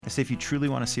say if you truly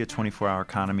want to see a 24-hour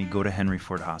economy, go to Henry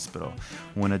Ford Hospital.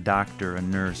 When a doctor, a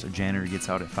nurse, a janitor gets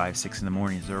out at 5, 6 in the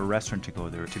morning, is there a restaurant to go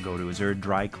to? Is there a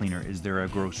dry cleaner? Is there a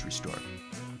grocery store?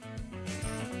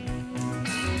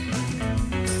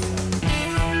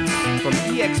 From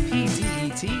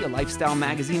EXPDET, a lifestyle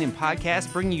magazine and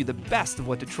podcast bringing you the best of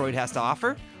what Detroit has to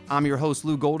offer, I'm your host,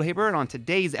 Lou Goldhaber, and on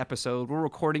today's episode, we're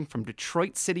recording from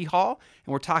Detroit City Hall,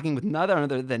 and we're talking with none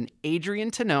other than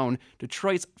Adrian Tonon,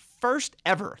 Detroit's first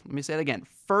ever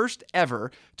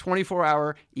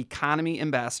 24-hour economy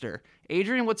ambassador.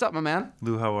 Adrian, what's up, my man?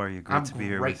 Lou, how are you? Great to be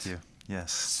here great. with you.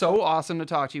 Yes. So awesome to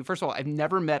talk to you. First of all, I've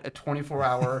never met a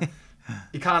 24-hour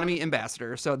economy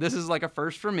ambassador, so this is like a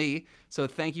first for me. So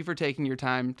thank you for taking your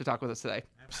time to talk with us today.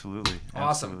 Absolutely.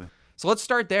 Awesome. Absolutely. So let's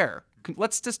start there.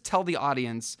 Let's just tell the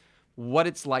audience what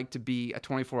it's like to be a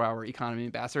 24-hour economy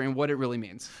ambassador and what it really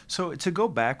means. So to go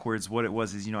backwards, what it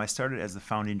was is, I started as the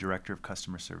founding director of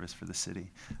customer service for the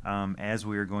city. As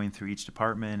we were going through each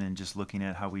department and just looking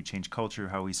at how we change culture,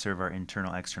 how we serve our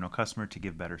internal, external customer to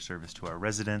give better service to our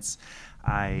residents,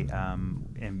 I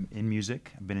am in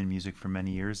music. I've been in music for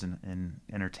many years in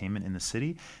entertainment in the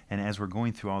city. And as we're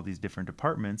going through all these different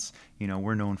departments,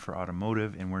 we're known for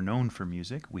automotive and we're known for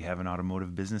music. We have an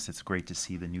automotive business. It's great to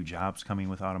see the new jobs coming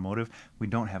with automotive. We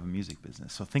don't have a music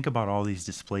business. So think about all these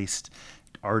displaced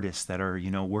artists that are,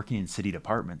 working in city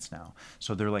departments now.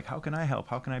 So they're like, how can I help?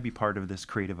 How can I be part of this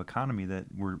creative economy that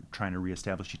we're trying to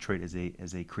reestablish Detroit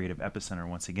as a creative epicenter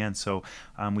once again? So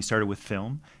we started with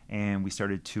film, and we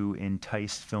started to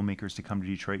entice filmmakers to come to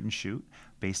Detroit and shoot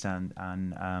based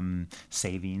on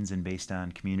savings and based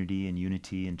on community and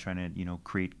unity and trying to,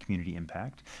 create community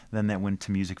impact. Then that went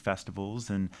to music festivals,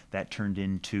 and that turned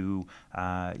into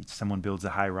someone builds a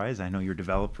high rise. I know you're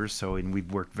developers, and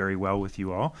we've worked very well with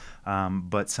you all.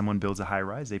 But someone builds a high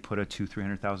rise, they put a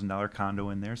 $200,000-$300,000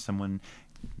 condo in there. Someone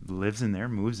lives in there,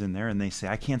 moves in there, and they say,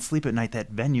 I can't sleep at night.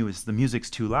 That venue the music's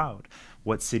too loud.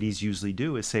 What cities usually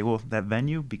do is say, well, that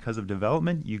venue, because of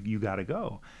development, you got to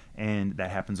go. And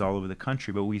that happens all over the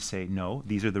country. But we say, no,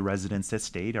 these are the residents that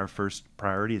stayed. Our first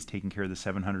priority is taking care of the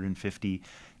 750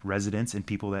 residents and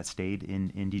people that stayed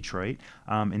in Detroit.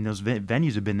 And those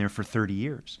venues have been there for 30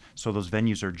 years. So those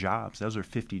venues are jobs. Those are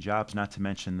 50 jobs, not to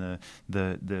mention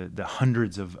the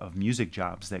hundreds of music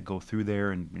jobs that go through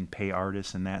there and pay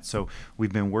artists and that. So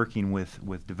we've been working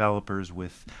with developers,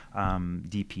 with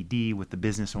DPD, with the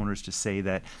business owners to say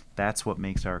that that's what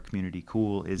makes our community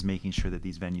cool, is making sure that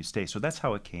these venues stay. So that's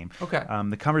how it came. Okay.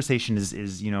 The conversation is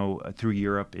through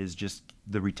Europe is just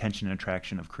the retention and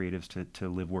attraction of creatives to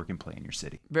live, work, and play in your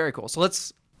city. Very cool. So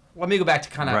let me go back to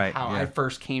kind of how I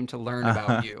first came to learn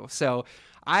about you. So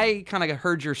I kind of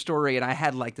heard your story, and I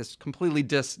had like this completely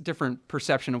different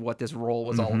perception of what this role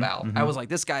was all about. I was like,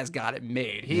 this guy's got it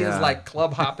made. He is like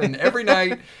club hopping every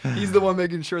night. He's the one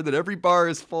making sure that every bar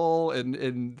is full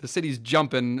and the city's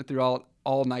jumping throughout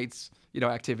all nights,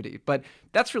 activity. But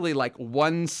that's really like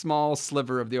one small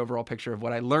sliver of the overall picture of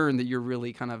what I learned that you're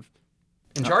really kind of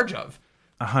in charge of.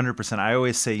 100%. I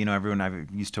always say, everyone I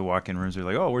used to walk in rooms, they're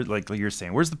like, oh, like you're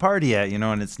saying, where's the party at?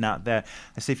 And it's not that.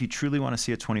 I say, if you truly want to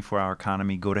see a 24-hour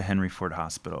economy, go to Henry Ford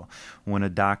Hospital. When a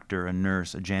doctor, a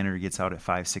nurse, a janitor gets out at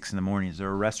 5, 6 in the morning, is there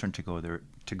a restaurant to go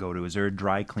to? Is there a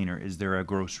dry cleaner? Is there a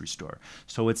grocery store?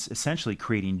 So it's essentially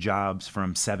creating jobs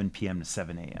from 7 p.m. to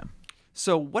 7 a.m.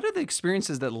 So what are the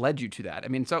experiences that led you to that? I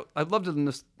mean, so I'd love to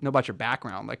know about your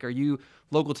background. Like, are you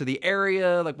local to the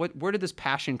area? Like, where did this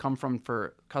passion come from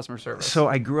for customer service? So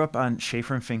I grew up on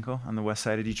Schaefer and Finkel on the west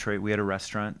side of Detroit. We had a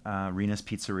restaurant, Rena's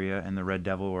Pizzeria and the Red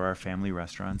Devil were our family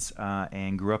restaurants,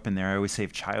 and grew up in there. I always say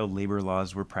if child labor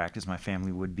laws were practiced, my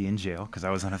family would be in jail because I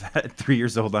was at 3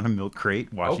 years old on a milk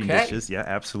crate washing dishes. Yeah,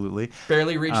 absolutely.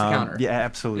 Barely reached the counter. Yeah,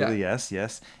 absolutely. Yeah.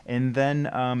 Yes. And then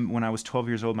when I was 12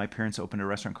 years old, my parents opened a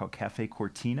restaurant called Cafe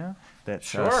Cortina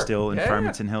that's still in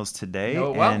Farmington Hills today.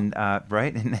 And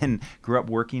and grew up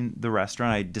working the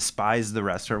restaurant. I despised the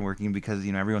restaurant working because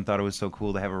everyone thought it was so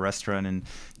cool to have a restaurant,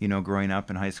 and growing up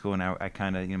in high school, and I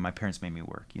kind of my parents made me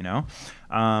work,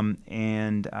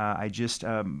 and I just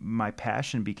my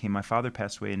passion became, my father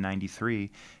passed away in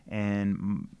 '93,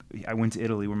 and I went to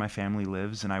Italy where my family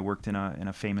lives, and I worked in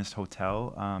a famous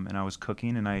hotel, and I was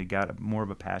cooking, and I got more of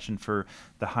a passion for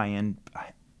the high end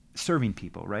serving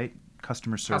people, right?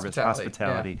 Customer service,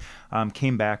 hospitality.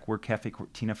 Came back, worked Cafe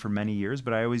Cortina for many years,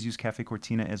 but I always use Cafe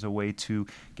Cortina as a way to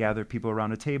gather people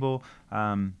around a table,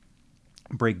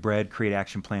 break bread, create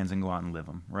action plans, and go out and live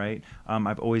them, right?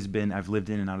 I've lived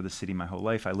in and out of the city my whole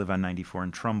life. I live on 94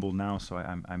 in Trumbull now, so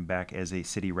I'm back as a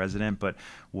city resident, but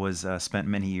was spent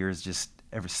many years just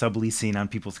ever subleasing on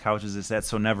people's couches, is that,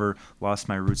 so never lost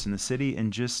my roots in the city,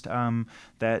 and just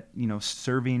that, you know,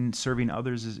 serving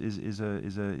others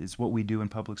is what we do in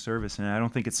public service, and I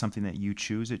don't think it's something that you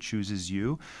choose; it chooses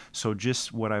you. So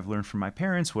just what I've learned from my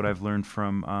parents, what I've learned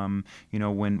from you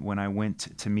know, when I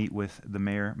went to meet with the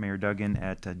Mayor Duggan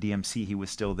at DMC, he was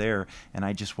still there, and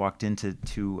I just walked into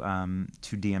to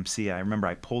DMC. I remember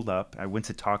I pulled up, I went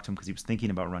to talk to him because he was thinking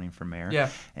about running for mayor. Yeah.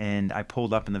 And I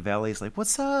pulled up, and the valet's like,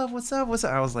 "What's up? What's up? What's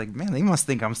up?" I was like, "Man, they must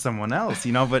think I'm someone else,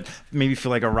 you know," but maybe feel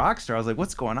like a rock star. I was like,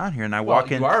 "What's going on here?" And I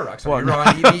walk in. You are a rock star. You're on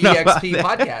EXP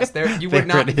podcast. There, you would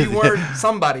not. If you weren't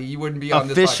somebody, you wouldn't be on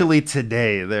this podcast. Officially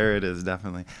today, there it is,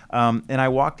 definitely. And I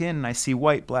walk in, and I see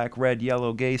white, black, red,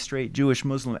 yellow, gay, straight, Jewish,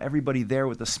 Muslim, everybody there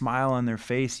with a smile on their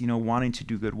face, you know, wanting to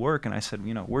do good work. And I said,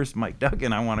 you know, "Where's Mike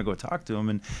Duggan? I want to go talk to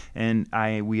him."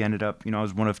 And we ended up, you know, I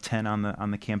was one of 10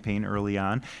 on the campaign early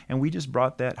on, and we just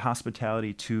brought that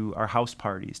hospitality to our house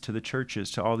parties, to the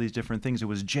churches, to all these different things. It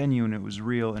was genuine, it was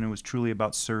real, and it was truly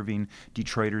about serving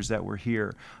Detroiters that were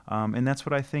here. And that's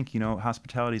what I think, you know,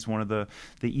 hospitality is one of the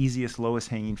easiest, lowest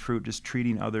hanging fruit, just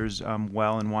treating others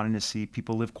well and wanting to see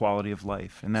people live quality of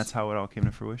life. And that's how it all came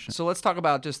to fruition. So let's talk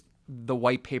about just the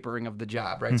white papering of the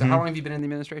job, right? So how long have you been in the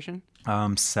administration?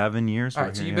 7 years. All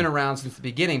right, so you've been around since the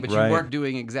beginning, but you weren't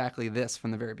doing exactly this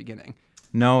from the very beginning.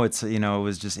 No, it's, you know, it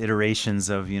was just iterations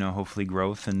of, you know, hopefully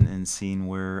growth and seeing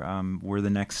where the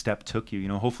next step took you, you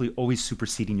know, hopefully always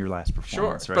superseding your last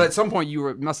performance. Sure. Right? But at some point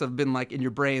you must have been like in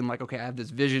your brain, like, okay, I have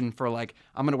this vision for like,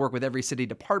 I'm going to work with every city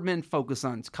department, focus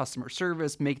on customer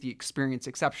service, make the experience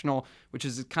exceptional, which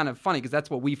is kind of funny because that's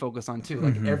what we focus on too.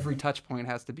 Like every touch point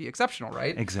has to be exceptional,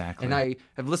 right? Exactly. And I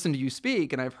have listened to you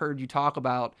speak and I've heard you talk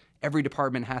about every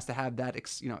department has to have that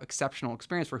exceptional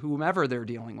experience for whomever they're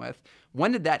dealing with.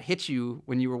 When did that hit you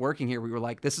when you were working here? We were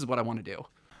like, this is what I want to do.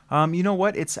 You know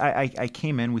what? I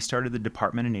came in. We started the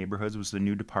Department of Neighborhoods. It was the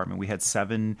new department. We had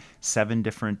seven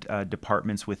different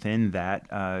departments within that.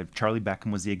 Charlie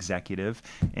Beckham was the executive,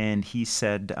 and he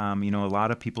said, you know, a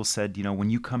lot of people said, you know, when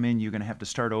you come in, you're going to have to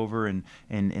start over and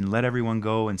let everyone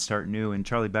go and start new. And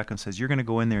Charlie Beckham says, you're going to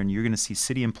go in there and you're going to see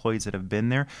city employees that have been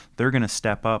there. They're going to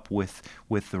step up with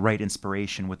the right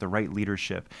inspiration, with the right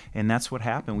leadership, and that's what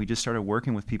happened. We just started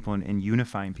working with people and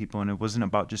unifying people, and it wasn't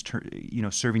about just you know,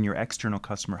 serving your external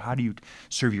customer. How do you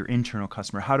serve your internal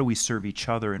customer? How do we serve each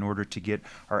other in order to get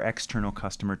our external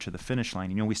customer to the finish line?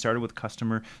 You know, we started with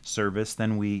customer service,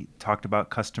 then we talked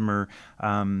about customer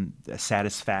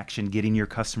satisfaction, getting your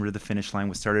customer to the finish line.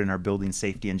 We started in our building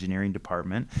safety engineering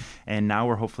department, and now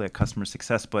we're hopefully at customer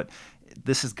success. But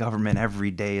this is government.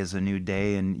 Every day is a new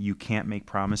day, and you can't make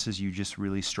promises. You just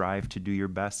really strive to do your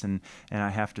best. And I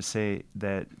have to say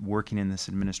that working in this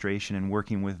administration and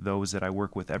working with those that I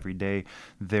work with every day,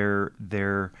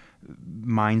 their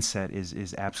mindset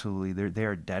is absolutely, they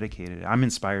are dedicated. I'm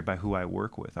inspired by who I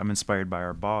work with. I'm inspired by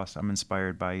our boss. I'm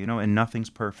inspired by, you know, and nothing's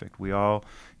perfect. We all,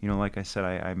 you know, like I said,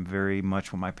 I'm very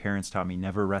much what my parents taught me: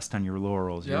 never rest on your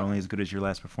laurels. You're only as good as your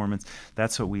last performance.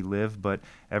 That's what we live, but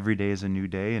every day is a new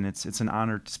day, and it's an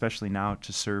honor, especially now,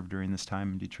 to serve during this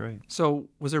time in Detroit. So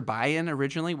was there buy-in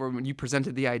originally when you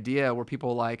presented the idea? Were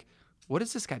people like, what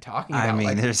is this guy talking about? I mean,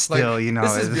 like, there's still, you know,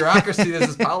 this is bureaucracy, this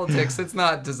is politics. It's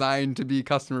not designed to be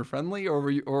customer friendly. Or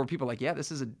were people like, yeah,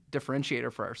 this is a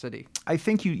differentiator for our city? I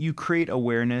think you create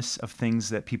awareness of things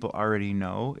that people already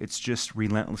know. It's just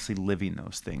relentlessly living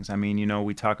those things. I mean, you know,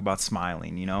 we talk about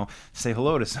smiling, you know, say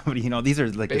hello to somebody, you know, these are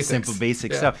like the simple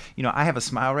basic stuff. You know, I have a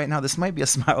smile right now. This might be a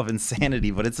smile of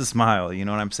insanity, but it's a smile, you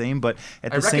know what I'm saying? But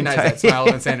at the same time, I recognize that smile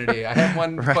of insanity. I have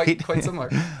one right? quite similar.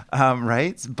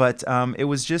 Right? But it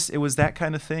was that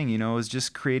kind of thing, you know. It was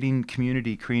just creating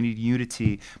community, creating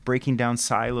unity, breaking down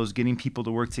silos, getting people to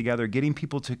work together, getting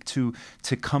people to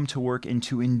come to work and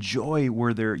to enjoy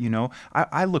where they're, you know.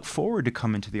 I look forward to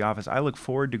coming to the office. I look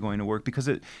forward to going to work because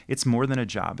it's more than a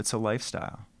job. It's a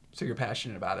lifestyle. So you're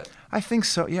passionate about it? I think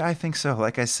so. Yeah, I think so.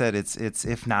 Like I said, it's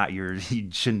if not, you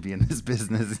shouldn't be in this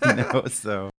business, you know.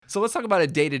 So let's talk about a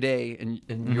day-to-day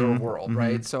in your world,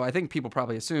 right? So I think people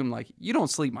probably assume like you don't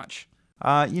sleep much.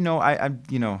 You know,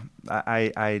 you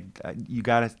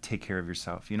got to take care of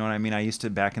yourself. You know what I mean? I used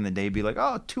to, back in the day, be like,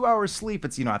 oh, 2 hours sleep.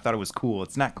 It's, you know, I thought it was cool.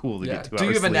 It's not cool to get 2 hours sleep. Do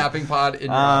you have a napping pod in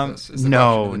your office?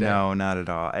 No, not at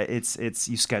all. It's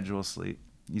you schedule sleep.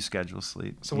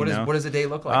 So what does a day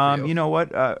look like for you? You know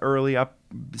what? Early up,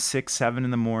 6, 7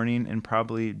 in the morning, and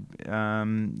probably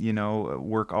you know,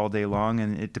 work all day long,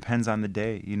 and it depends on the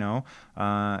day. You know,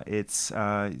 it's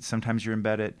sometimes you're in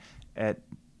bed at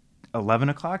 11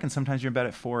 o'clock, and sometimes you're in bed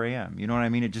at 4 a.m. You know what I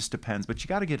mean? It just depends. But you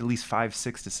got to get at least 5,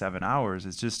 6 to 7 hours.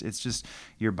 It's just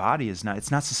your body is not,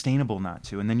 it's not sustainable not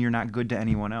to. And then you're not good to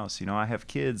anyone else. I have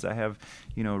kids. I have,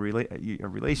 a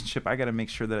relationship. I got to make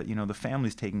sure that, the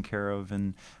family's taken care of.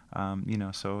 And,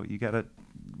 so you got to,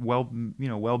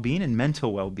 well-being and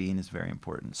mental well-being is very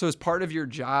important. So is part of your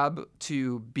job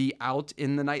to be out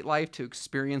in the nightlife, to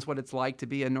experience what it's like to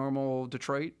be a normal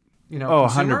Detroit?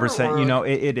 100%.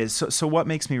 It is. So what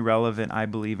makes me relevant, I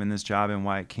believe, in this job and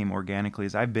why it came organically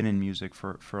is I've been in music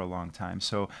for a long time.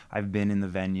 So I've been in the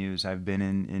venues. I've been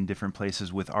in different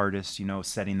places with artists,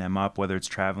 setting them up, whether it's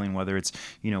traveling, whether it's,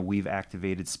 we've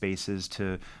activated spaces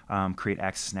to create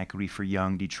access and equity for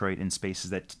young Detroit in spaces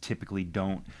that typically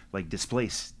don't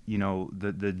displace,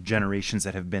 the generations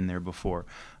that have been there before.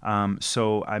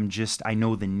 So I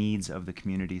know the needs of the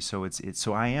community. So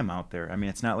so I am out there. I mean,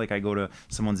 it's not like I go to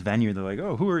someone's venue. They're like,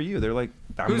 "Oh, who are you?" They're like,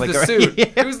 "Who's the suit?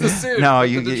 Yeah. Who's the suit?" No,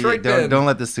 you don't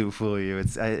let the suit fool you.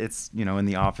 It's in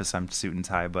the office I'm suit and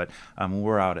tie, but when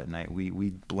we're out at night,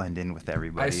 we blend in with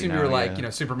everybody. I assume you're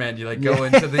like Superman. You go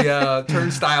into the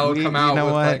turnstile and come out.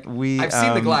 I've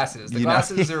seen the glasses. The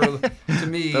glasses are to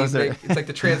me. It's like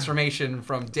the transformation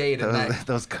from day to night.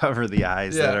 Those cover the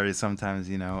eyes that are sometimes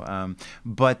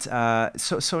but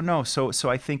so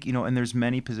I think and there's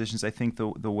many positions. I think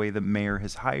the way the mayor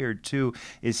has hired too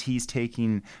is he's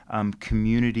taking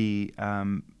community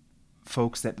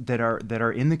folks that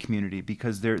are in the community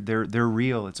because they're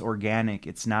real. It's organic.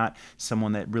 It's not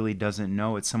someone that really doesn't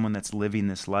know. It's someone that's living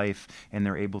this life and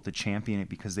they're able to champion it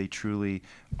because they truly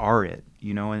are it.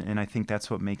 And I think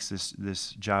that's what makes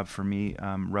this job for me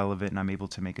relevant, and I'm able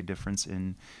to make a difference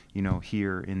in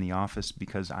here in the office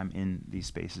because I'm in these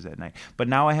spaces at night. But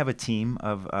now I have a team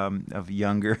of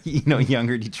younger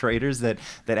younger Detroiters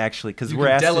that actually, because we're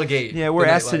asked delegate.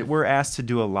 We're asked to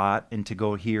do a lot and to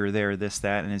go here, there, this,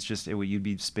 that, and it's just you'd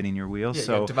be spinning your wheels. Yeah,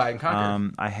 so divide and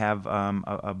conquer. I have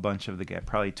a bunch of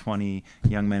probably 20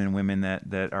 young men and women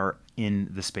that are in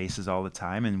the spaces all the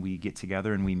time, and we get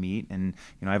together and we meet. And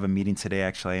I have a meeting today.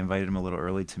 Actually, I invited them a little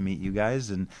early to meet you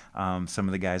guys, and some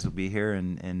of the guys will be here,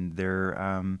 and they're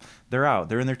out.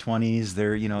 They're in their 20s.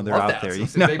 They're out there. So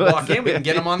if they walk in, we can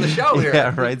get them on the show here.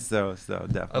 Yeah, right. So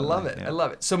definitely. I love it. Yeah. I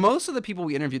love it. So most of the people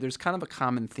we interview, there's kind of a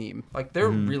common theme. They're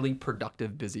really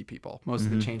productive, busy people. Most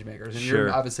of the change makers, and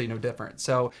you're obviously no different.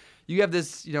 So you have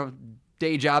this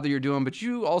day job that you're doing, but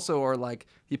you also are like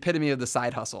the epitome of the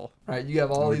side hustle, right? You have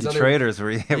all these other traders.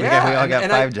 We all got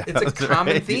 5 jobs. It's a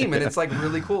common theme, and it's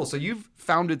really cool. So you've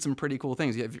founded some pretty cool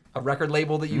things. You have a record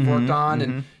label that you've worked on,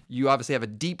 and you obviously have a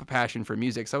deep passion for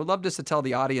music. So I would love just to tell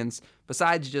the audience,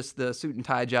 besides just the suit and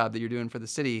tie job that you're doing for the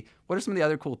city, what are some of the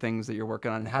other cool things that you're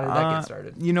working on, and how did that get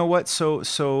started? You know what? So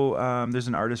there's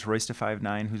an artist, Royce to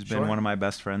 5'9", who's been one of my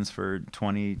best friends for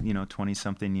 20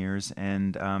 something years,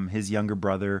 and his younger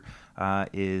brother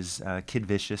is Kid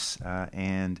Vicious,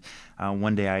 and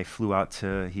one day I flew out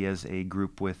he has a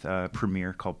group with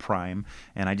Premier called Prime,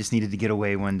 and I just needed to get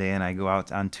away one day, and I go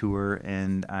out on tour,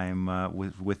 and I'm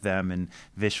with them, and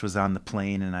Vish was on the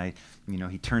plane, and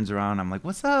he turns around, I'm like,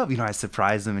 "What's up?" I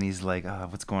surprised him, and he's like,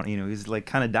 "What's going on?" He's like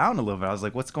kind of down a little bit. I was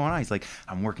like, "What's going on?" He's like,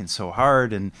 "I'm working so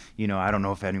hard, and I don't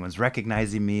know if anyone's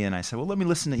recognizing me." And I said, "Well, let me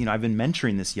listen to, I've been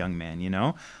mentoring this young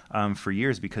man, for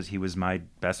years because he was my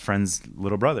best friend's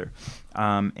little brother,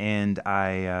 and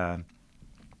I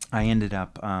ended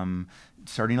up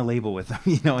starting a label with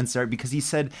him, because he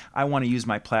said, I want to use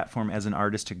my platform as an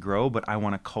artist to grow, but I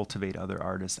want to cultivate other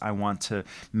artists. I want to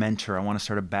mentor. I want to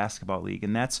start a basketball league.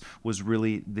 And was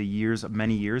really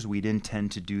many years. We didn't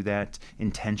tend to do that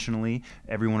intentionally.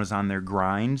 Everyone was on their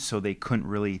grind, so they couldn't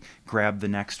really grab the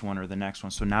next one or the next one.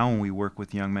 So now when we work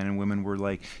with young men and women, we're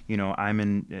like, I'm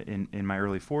in my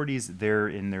early 40s, they're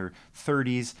in their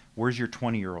 30s. Where's your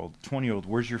 20-year-old? 20-year-old,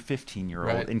 where's your 15-year-old?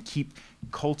 Right. And keep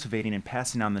cultivating and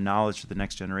passing on the knowledge to the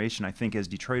next generation. I think as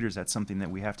Detroiters, that's something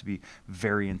that we have to be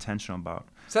very intentional about.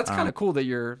 So that's kind of cool that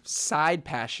your side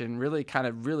passion really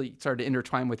started to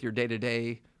intertwine with your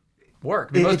day-to-day work.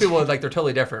 I mean, most people they're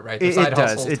totally different, right? Their side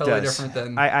hustle is totally different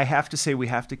than. I have to say we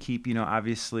have to keep,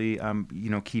 obviously,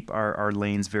 keep our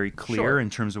lanes very clear in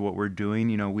terms of what we're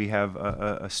doing. We have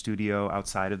a studio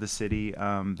outside of the city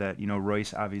that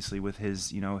Royce, obviously, with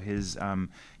his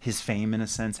fame in a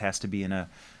sense, has to be in a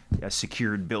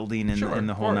secured building and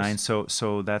the whole nine.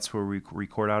 So that's where we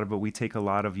record out of. But we take a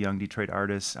lot of young Detroit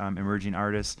artists, emerging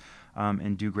artists,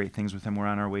 and do great things with them. We're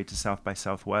on our way to South by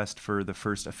Southwest for the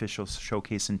first official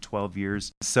showcase in 12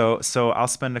 years. So I'll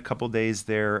spend a couple days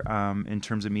there in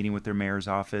terms of meeting with their mayor's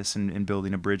office and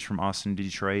building a bridge from Austin to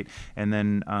Detroit, and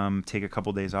then take a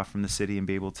couple days off from the city and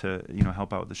be able to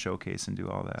help out with the showcase and do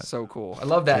all that. So cool. I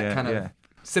love that kind of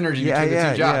synergy between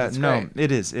the two jobs. No,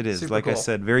 it is. Super like cool. I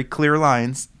said, very clear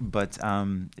lines, but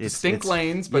distinct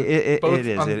lanes, but both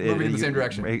moving in the same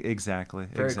direction. Exactly.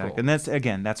 Very cool. And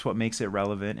that's what makes it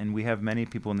relevant. And we have many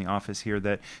people in the office here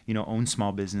that own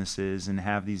small businesses and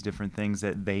have these different things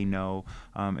that they know,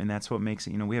 and that's what makes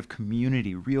it. We have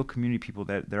real community people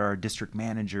that are our district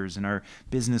managers and our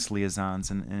business liaisons,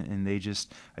 and they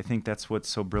just. I think that's what's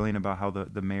so brilliant about how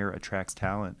the mayor attracts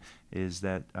talent. Is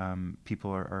that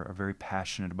people are very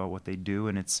passionate about what they do,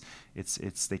 and it's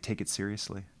they take it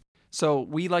seriously. So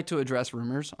we like to address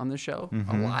rumors on this show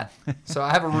a lot. So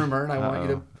I have a rumor, and I want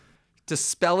you to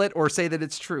dispel it or say that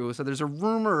it's true. So there's a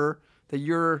rumor that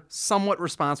you're somewhat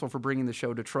responsible for bringing the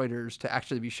show Detroiters to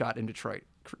actually be shot in Detroit.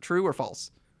 True or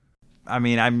false? I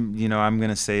mean, I'm going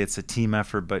to say it's a team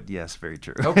effort, but yes, very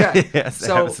true. Okay. Yes,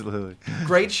 so, absolutely.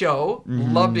 Great show.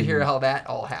 Love to hear how that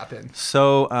all happened.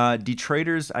 So,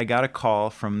 Detroiters, I got a call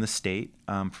from the state,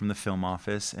 from the film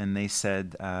office, and they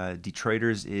said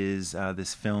Detroiters is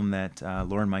this film that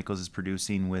Lauren Michaels is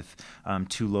producing with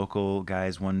two local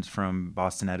guys. One's from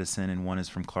Boston Edison and one is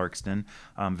from Clarkston.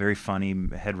 Very funny,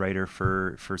 head writer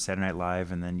for Saturday Night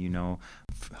Live, and then,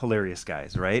 hilarious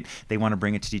guys, right? They want to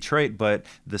bring it to Detroit, but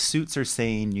the suits are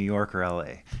saying New York or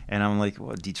LA. And I'm like,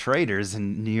 well, Detroiters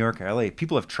in New York or LA,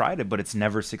 people have tried it, but it's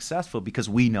never successful because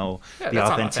we know the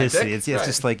authenticity. It's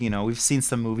just like, we've seen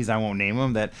some movies, I won't name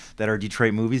them, that are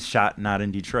Detroit movies shot not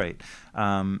in Detroit.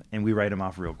 And we write them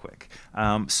off real quick.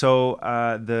 So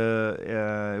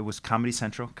it was Comedy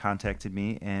Central contacted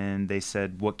me and they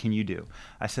said, what can you do?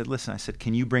 I said, listen,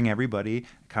 can you bring everybody,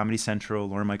 Comedy Central,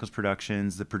 Lauren Michaels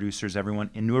Productions, the producers, everyone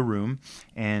into a room,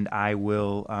 and I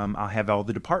will, I'll have all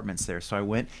the departments there. So I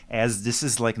went and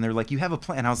they're like, you have a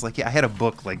plan? I was like, yeah, I had a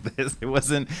book like this. It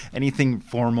wasn't anything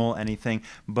formal,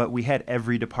 but we had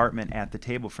every department at the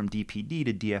table, from DPD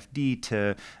to DFD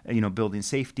to, building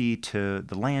safety to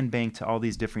the land bank to all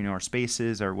these different, our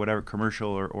spaces or whatever, commercial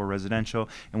or residential.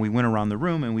 And we went around the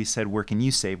room and we said, where can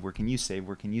you save? Where can you save?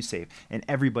 Where can you save? And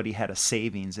everybody had a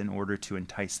savings in order to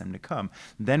entice them to come.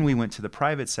 Then we went to the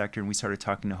private sector and we started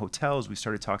talking to hotels. We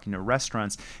started talking to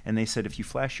restaurants, and they said, if you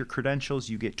flash your credentials,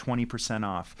 you get 20%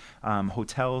 off.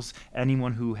 Hotels,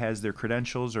 anyone who has their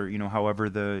credentials or, however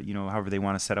they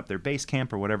want to set up their base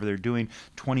camp or whatever they're doing,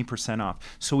 20% off.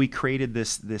 So we created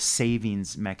this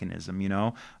savings mechanism,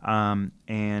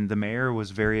 and the mayor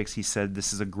was he said,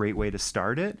 this is a great way to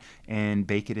start it and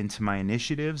bake it into my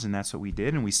initiatives, and that's what we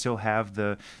did. And we still have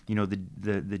the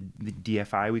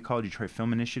DFI, we call it, Detroit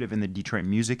Film Initiative, and the Detroit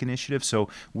Music Initiative. So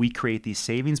we create these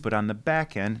savings, but on the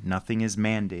back end, nothing is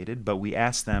mandated, but we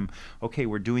ask them, okay,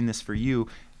 we're doing this for you.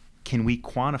 Can we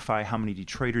quantify how many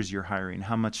Detroiters you're hiring?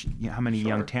 How many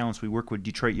young talents? We work with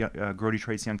Grow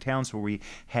Detroit's Young Talents, where we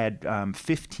had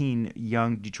 15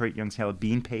 young Detroit young talent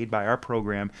being paid by our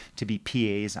program to be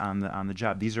PAs on the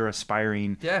job. These are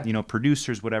aspiring,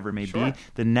 producers, whatever it may be.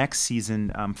 The next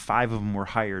season, 5 of them were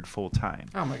hired full time.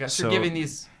 Oh my gosh! So you're giving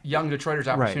these young Detroiters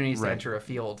opportunities to enter a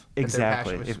field.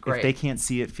 Exactly. Which is if great. they can't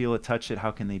see it, feel it, touch it,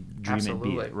 how can they dream Absolutely.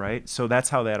 and be it, right? So that's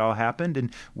how that all happened,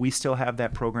 and we still have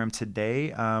that program today,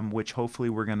 which hopefully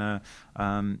we're gonna,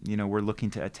 we're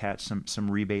looking to attach some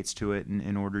rebates to it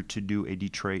in order to do a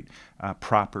Detroit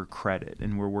proper credit,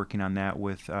 and we're working on that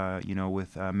with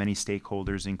many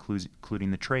stakeholders, including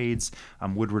the trades,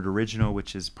 Woodward Original,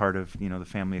 which is part of the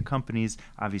family of companies,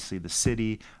 obviously the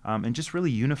city, and just really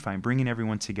unifying, bringing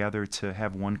everyone together to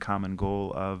have one common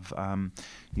goal of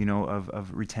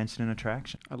retention and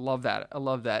attraction. I love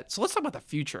that. So let's talk about the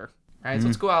future. All right, so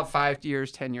let's go out 5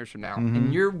 years, 10 years from now.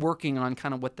 And you're working on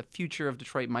kind of what the future of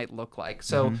Detroit might look like.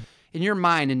 So in your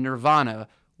mind, in Nirvana,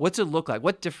 what's it look like?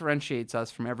 What differentiates us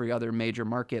from every other major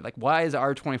market? Like, why is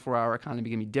our 24-hour economy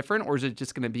going to be different, or is it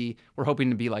just going to be, we're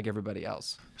hoping to be like everybody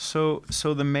else? So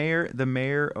the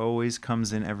mayor always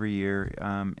comes in every year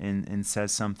and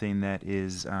says something that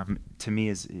is, to me,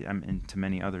 and to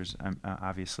many others,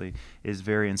 obviously, is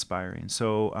very inspiring.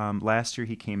 So last year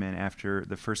he came in after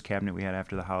the first cabinet we had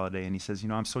after the holiday, and he says,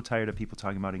 I'm so tired of people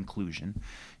talking about inclusion.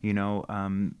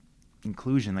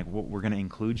 Inclusion, like, what, we're going to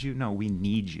include you? No, we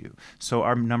need you. So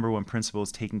our number one principle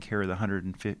is taking care of the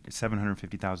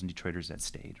 750,000 Detroiters that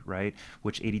stayed, right?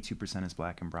 Which 82% is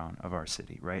black and brown of our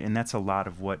city, right? And that's a lot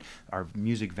of what our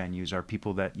music venues are,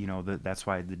 people that, that's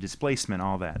why the displacement,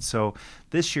 all that. So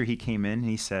this year he came in and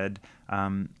he said,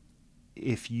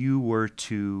 if you were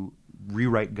to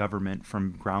rewrite government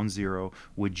from ground zero,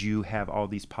 would you have all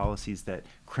these policies that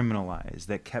criminalized,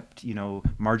 that kept,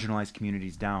 marginalized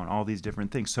communities down, all these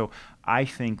different things. So I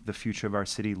think the future of our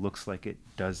city looks like it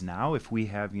does now. If we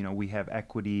have, we have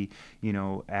equity,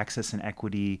 access and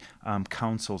equity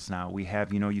councils now. We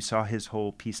have, you saw his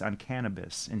whole piece on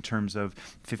cannabis in terms of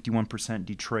 51%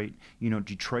 Detroit,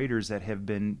 Detroiters that have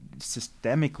been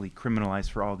systemically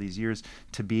criminalized for all these years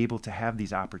to be able to have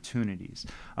these opportunities.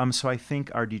 So I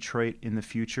think our Detroit in the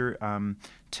future,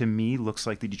 to me, looks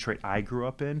like the Detroit I grew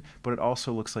up in, but it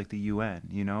also looks like the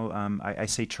UN. I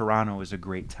say Toronto is a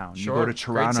great town. Sure, you go to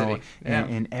Toronto, yeah.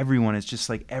 and everyone is just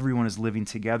like, everyone is living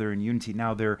together in unity.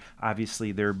 Now they're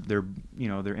obviously their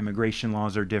immigration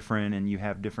laws are different, and you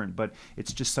have different, but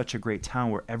it's just such a great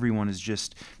town where everyone is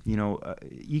just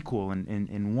equal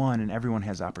and one, and everyone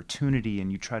has opportunity,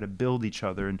 and you try to build each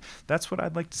other, and that's what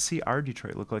I'd like to see our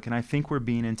Detroit look like. And I think we're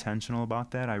being intentional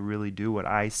about that. I really do, what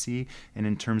I see, and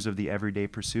in terms of the everyday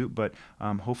pursuit, but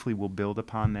hopefully we'll build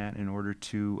upon that in order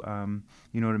to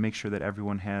to make sure that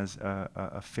everyone has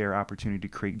a fair opportunity to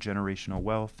create generational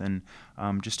wealth and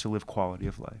just to live quality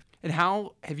of life. And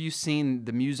how have you seen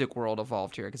the music world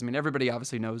evolved here? Because, everybody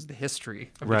obviously knows the history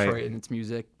of Right. Detroit and its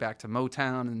music, back to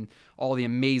Motown and all the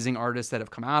amazing artists that have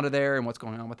come out of there and what's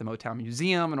going on with the Motown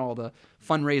Museum and all the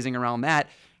fundraising around that.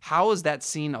 How has that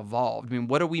scene evolved?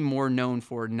 What are we more known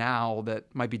for now that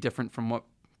might be different from what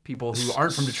people who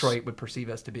aren't from Detroit would perceive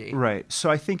us to be? Right.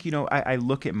 So I think, I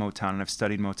look at Motown, and I've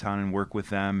studied Motown and work with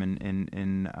them,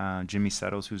 and Jimmy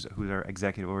Settles, who's our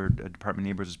executive or Department of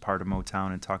Neighbors, is part of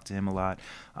Motown, and talk to him a lot.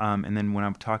 And then when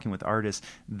I'm talking with artists,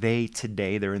 they're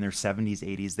in their 70s,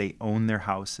 80s, they own their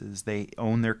houses, they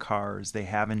own their cars, they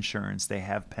have insurance, they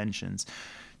have pensions.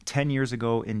 10 years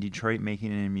ago in Detroit,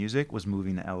 making it in music was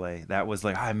moving to LA. That was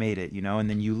like, I made it, and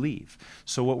then you leave.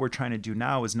 So what we're trying to do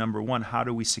now is, number one, how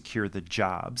do we secure the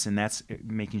jobs? And that's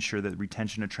making sure that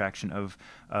retention, attraction of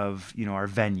our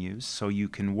venues, so you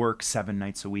can work 7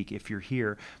 nights a week if you're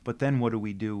here. But then what do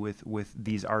we do with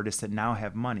these artists that now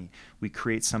have money? We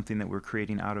create something that we're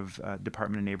creating out of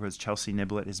Department of Neighborhoods. Chelsea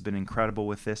Niblett has been incredible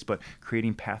with this, but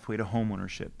creating pathway to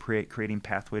homeownership, creating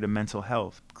pathway to mental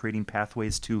health, creating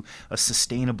pathways to a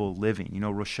sustainable living.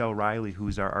 Rochelle Riley,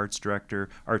 who's our arts director,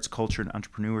 arts culture and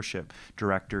entrepreneurship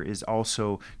director, is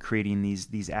also creating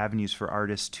these avenues for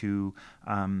artists to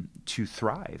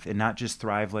thrive, and not just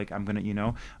thrive like I'm gonna,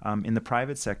 in the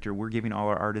private sector, we're giving all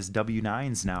our artists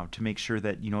W-9s now to make sure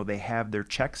that they have their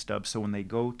check stubs, so when they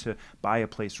go to buy a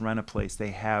place, rent a place,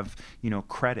 they have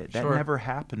credit. That Sure. never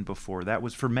happened before. That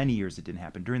was for many years. It didn't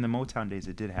happen. During the Motown days,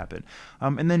 it did happen.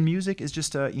 And then music is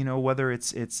just whether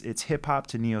it's hip hop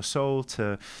to neo soul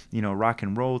to rock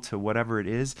and roll to whatever it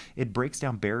is, it breaks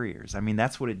down barriers.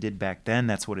 That's what it did back then.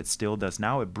 That's what it still does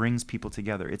now. It brings people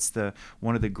together. It's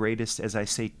one of the greatest, as I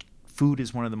say, food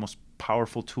is one of the most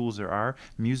powerful tools there are.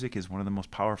 Music is one of the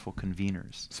most powerful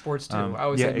conveners. Sports too. I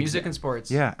always say music and sports.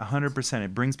 Yeah, 100%.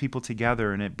 It brings people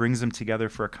together, and it brings them together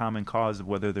for a common cause of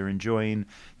whether they're enjoying,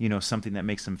 something that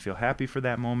makes them feel happy for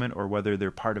that moment, or whether they're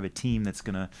part of a team that's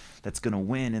gonna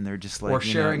win, and they're just like, or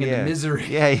sharing in the misery.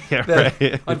 Yeah, that,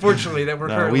 right. Unfortunately, that we're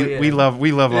currently we love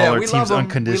all our teams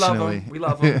unconditionally. We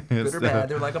love them. Good or bad,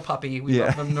 they're like a puppy. We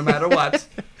love them no matter what.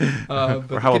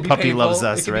 Or how a puppy loves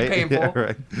us, it can right? Be painful.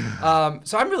 Yeah, right.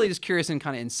 So I'm really just curious, and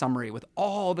kind of in summary, with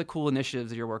all the cool initiatives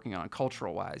that you're working on,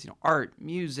 cultural wise, art,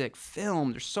 music,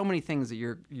 film. There's so many things that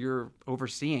you're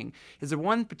overseeing. Is there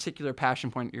one particular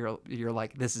passion point you're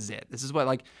like, this is it? This is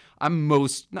what I'm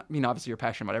most. Obviously you're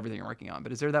passionate about everything you're working on,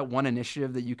 but is there that one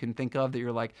initiative that you can think of that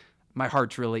you're like, my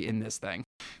heart's really in this thing?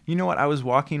 You know what? I was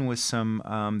walking with some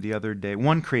the other day.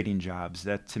 One, creating jobs.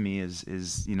 That to me is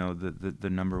the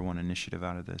number one initiative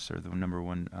out of this, or the number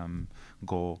one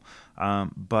goal.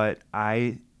 But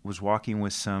I was walking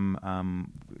with some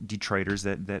Detroiters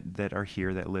that are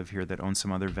here, that live here, that own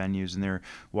some other venues, and they're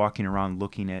walking around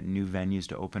looking at new venues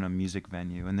to open a music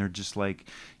venue, and they're just like,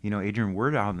 Adrian,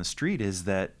 word out on the street is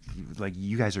that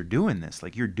you guys are doing this,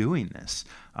 you're doing this,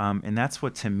 and that's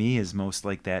what to me is most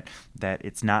like that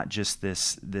it's not just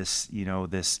this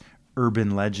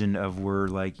urban legend of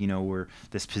we're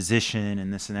this position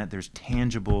and this and that. There's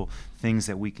tangible things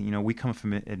that we can, we come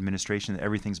from administration that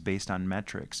everything's based on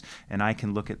metrics, and I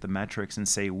can look at the metrics and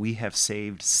say we have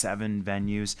saved 7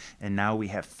 venues, and now we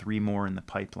have 3 more in the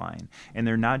pipeline, and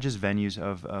they're not just venues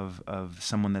of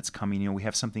someone that's coming. We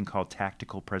have something called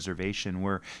tactical preservation,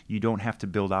 where you don't have to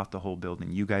build out the whole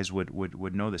building. You guys would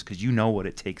know this, because you know what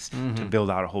it takes to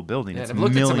build out a whole building. Yeah, it's I've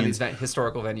looked at some of these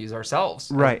historical venues ourselves,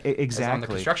 right? Exactly. on the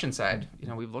construction side. side,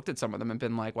 we've looked at some of them and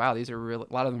been like, wow, these are a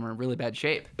lot of them are in really bad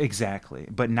shape. Exactly.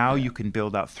 But now you can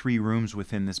build out 3 rooms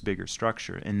within this bigger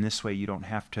structure. And this way you don't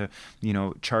have to,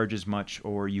 charge as much,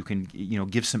 or you can,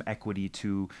 give some equity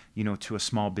to, to a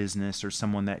small business or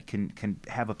someone that can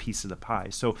have a piece of the pie.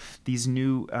 So these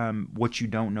new, what you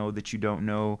don't know that you don't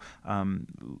know,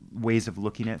 ways of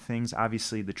looking at things.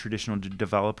 Obviously the traditional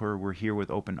developer, we're here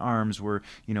with open arms. We're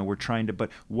trying to, but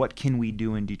what can we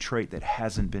do in Detroit that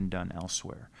hasn't been done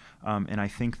elsewhere? And I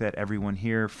think that everyone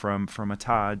here, from a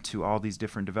Todd to all these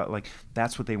different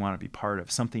that's what they want to be part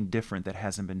of, something different that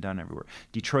hasn't been done everywhere.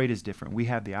 Detroit is different. We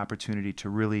have the opportunity to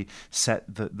really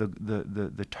set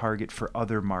the target for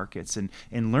other markets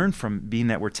and learn from being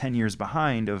that we're 10 years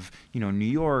behind of New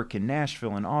York and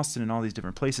Nashville and Austin and all these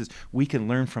different places. We can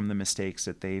learn from the mistakes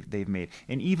that they've made.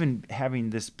 And even having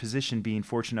this position, being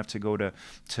fortunate enough to go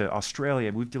to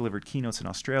Australia, we've delivered keynotes in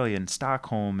Australia and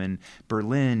Stockholm and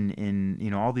Berlin,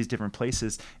 in all these different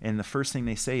places, and the first thing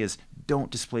they say is, don't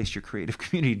displace your creative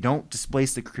community, don't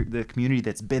displace the community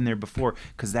that's been there before,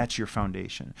 because that's your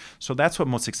foundation. So that's what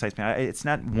most excites me. It's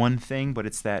not one thing, but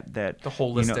it's that the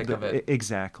holistic of it.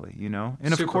 Exactly, and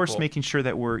Super of course cool. Making sure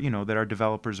that we're that our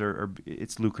developers are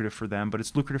it's lucrative for them, but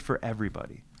it's lucrative for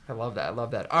everybody. I love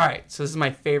that. All right, so this is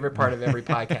my favorite part of every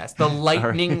podcast, the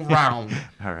lightning round.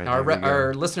 All right, now,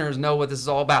 our listeners know what this is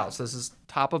all about, so this is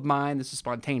top of mind, this is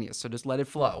spontaneous, so just let it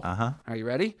flow. Are you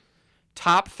ready?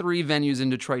 Top 3 venues in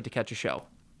Detroit to catch a show.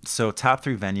 So top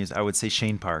 3 venues, I would say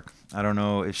Shane Park. I don't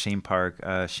know if Shane Park,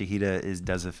 Shahida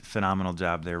does a phenomenal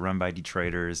job there, run by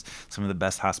Detroiters, some of the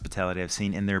best hospitality I've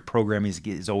seen, and their programming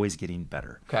is always getting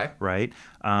better. Okay. Right?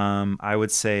 I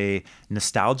would say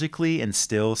nostalgically and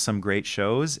still some great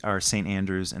shows are St.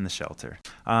 Andrews and The Shelter.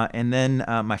 And then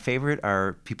my favorite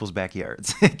are people's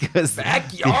backyards.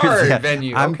 Backyard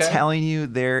venue, okay. I'm telling you,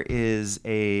 there is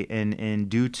and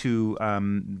due to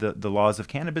the laws of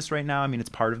cannabis right now, I mean, it's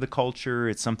part of the culture.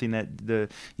 It's something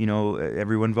that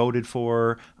everyone voted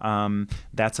for.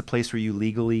 That's a place where you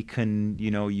legally can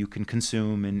you can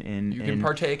consume and you can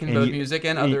partake in both music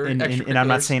and other extracurriculars. And I'm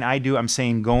not saying I do. I'm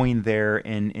saying going there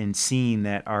and seeing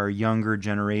that our younger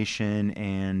generation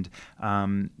and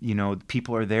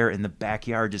people are there in the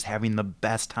backyard just having the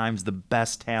best times, the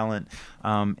best talent,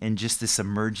 and just this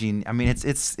emerging. I mean,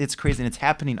 it's crazy, and it's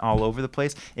happening all over the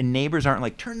place. And neighbors aren't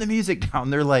like, turn the music down.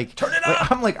 They're like, turn it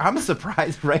up. I'm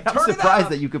surprised, right? I'm surprised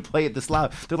that you could play it this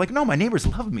loud. They're like, no, my neighbors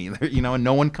love me. And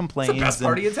no one complains. It's the best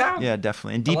party in town. Yeah,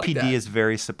 definitely. And DPD is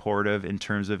very supportive in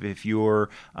terms of if you're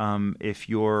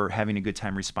having a good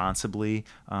time responsibly.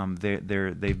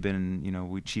 They've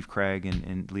been Chief Craig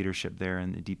and leadership there,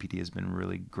 and the DPD has been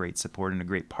really great support and a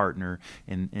great partner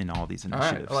in all these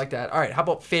initiatives. All right, I like that. All right, how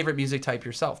about favorite music type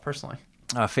yourself personally?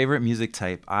 Favorite music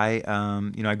type.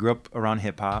 I grew up around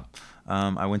hip hop.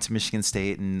 I went to Michigan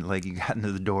State and you got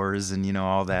into the Doors and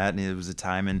all that, and it was a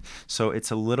time, and so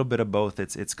it's a little bit of both.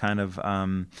 It's kind of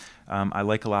I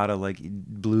like a lot of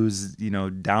blues,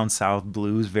 down south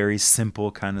blues, very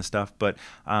simple kind of stuff. But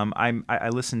I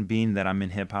listen, being that I'm in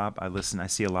hip hop, I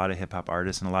see a lot of hip hop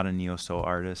artists and a lot of neo soul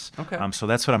artists. Okay. So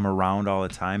that's what I'm around all the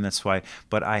time. That's why.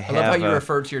 But I love how you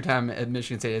referred to your time at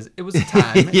Michigan State as it was a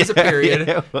time, it was a period,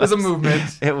 it was a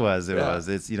movement. It was.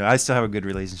 It's I still have a good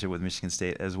relationship with Michigan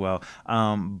State as well.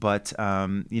 But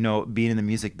being in the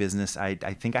music business, I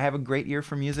think I have a great ear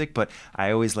for music, but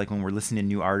I always when we're listening to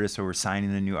new artists or we're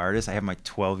signing a new artist, I have my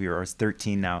 12-year or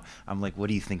 13 now. I'm like, what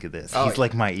do you think of this? He's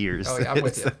like my ears. Oh, yeah, I'm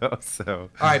with you. So.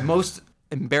 All right, most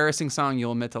embarrassing song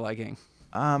you'll admit to liking?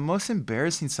 Most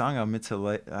embarrassing song I'll admit to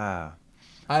like. I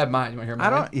have mine. You want to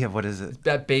hear mine? Yeah, what is it?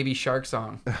 That Baby Shark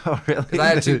song. Oh, really? Because I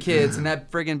have 2 kids, and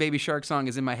that friggin' Baby Shark song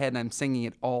is in my head, and I'm singing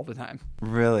it all the time.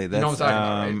 Really? You know what I'm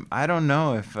talking about, right? I don't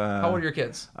know if... How old are your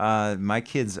kids? My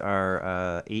kids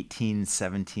are 18,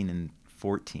 17, and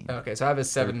 14. Okay, so I have a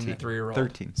 7 and a 3-year-old.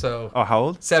 13. So how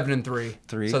old? 7 and 3.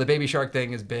 3. So the Baby Shark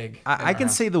thing is big. I can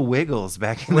say the Wiggles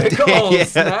back in the day.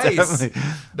 Wiggles, Yeah, nice. Definitely.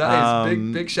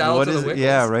 Nice, big shout out to the Wiggles.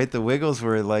 Yeah, right. The Wiggles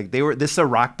were this is a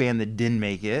rock band that didn't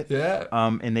make it. Yeah.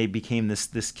 And they became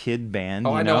this kid band.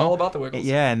 Oh, I know all about the Wiggles.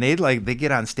 Yeah, and they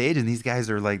get on stage and these guys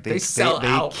are they sell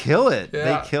out. They kill it.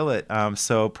 Yeah. They kill it.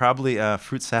 So probably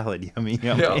fruit salad, yummy.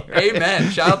 Right? Amen.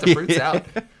 Shout out to fruit salad.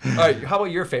 All right, how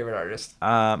about your favorite artist?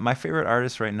 My favorite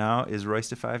artist right now is Royce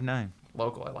da 5'9".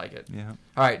 Local, I like it. Yeah.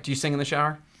 All right, do you sing in the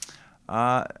shower?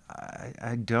 I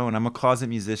don't. I'm a closet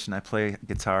musician. I play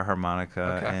guitar,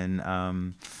 harmonica, and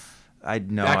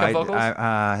Backup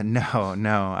vocals?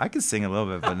 No. I can sing a little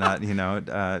bit, but not.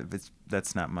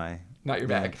 That's not my. Not your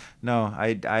bag. No,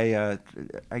 I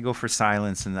go for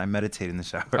silence and I meditate in the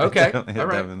shower. Okay, All right.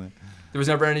 Definitely. There was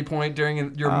never any point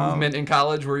during your movement in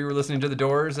college where you were listening to the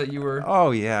Doors that you were...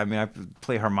 Oh, yeah. I mean, I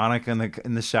play harmonica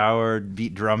in the shower,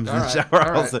 beat drums in the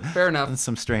shower. All right. Fair enough. And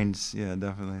some strange,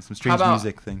 definitely. Some strange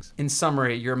music things. In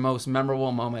summary, your most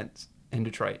memorable moment in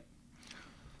Detroit?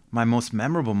 My most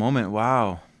memorable moment?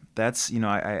 Wow. That's,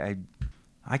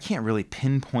 I can't really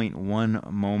pinpoint one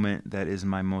moment that is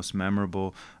my most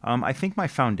memorable. I think my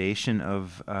foundation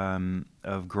of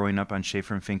growing up on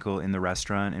Schaefer and Finkel in the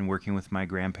restaurant and working with my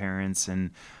grandparents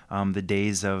and the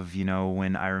days of,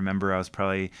 when I remember I was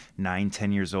probably 9,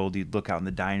 10 years old, you'd look out in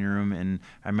the dining room, and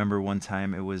I remember one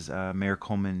time it was Mayor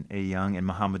Coleman A. Young and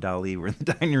Muhammad Ali were in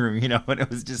the dining room, and it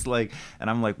was just like, and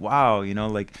I'm like, wow,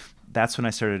 that's when I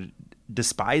started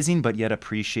despising but yet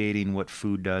appreciating what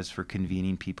food does for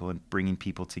convening people and bringing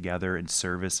people together in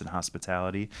service and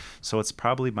hospitality. So it's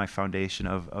probably my foundation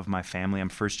of my family. I'm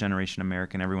first generation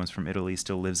American. Everyone's from Italy,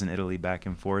 still lives in Italy back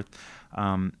and forth.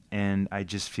 And I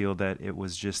just feel that it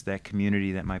was just that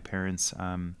community that my parents,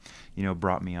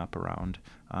 brought me up around.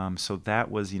 So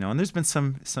that was, and there's been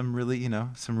some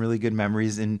really good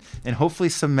memories and hopefully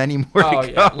some many more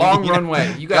to go. Long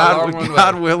runway. You got a long runway.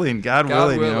 God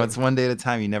willing. It's one day at a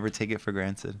time. You never take it for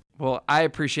granted. Well, I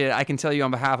appreciate it. I can tell you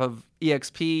on behalf of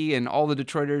EXP and all the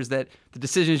Detroiters that the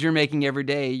decisions you're making every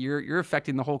day, you're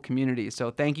affecting the whole community.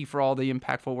 So thank you for all the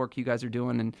impactful work you guys are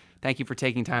doing, and thank you for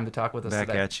taking time to talk with us today.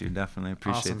 Back at you. Definitely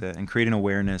appreciate that. And creating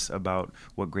awareness about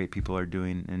what great people are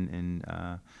doing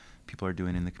and people are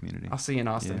doing in the community. I'll see you in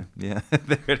Austin. Yeah.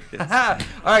 There it is. All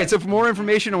right, so for more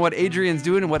information on what Adrian's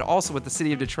doing and what the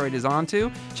city of Detroit is on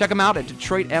to, check him out at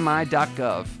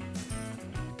detroitmi.gov.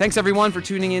 Thanks, everyone, for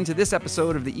tuning in to this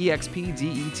episode of the EXP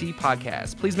DET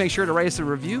podcast. Please make sure to write us a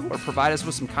review or provide us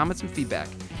with some comments and feedback.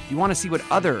 If you want to see what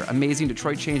other amazing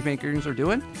Detroit changemakers are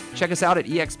doing, check us out at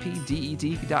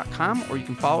expdet.com, or you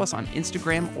can follow us on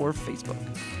Instagram or Facebook.